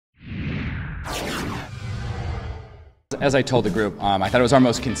as I told the group, I thought it was our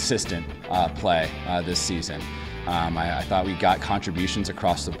most consistent play this season. I thought we got contributions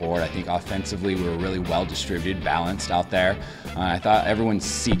across the board. I think offensively we were really well distributed, balanced out there. I thought everyone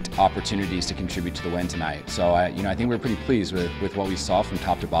seeked opportunities to contribute to the win tonight. So I think we were pretty pleased with what we saw from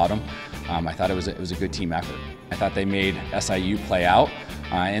top to bottom. I thought it was a good team effort. I thought they made SIU play out.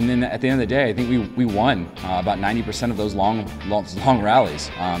 And then at the end of the day, I think we won about 90% of those long rallies.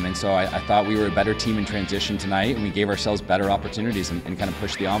 And so I thought we were a better team in transition tonight, and we gave ourselves better opportunities and kind of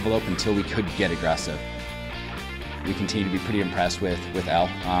pushed the envelope until we could get aggressive. We continue to be pretty impressed with Elle.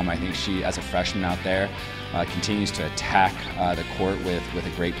 I think she, as a freshman out there, continues to attack the court with a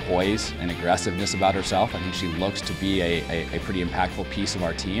great poise and aggressiveness about herself. I think she looks to be a pretty impactful piece of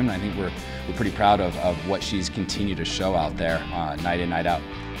our team, and I think we're pretty proud of what she's continued to show out there night in, night out.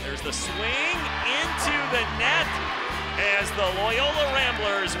 There's the swing into the net as the Loyola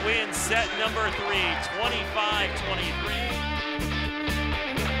Ramblers win set number 3, 25-23.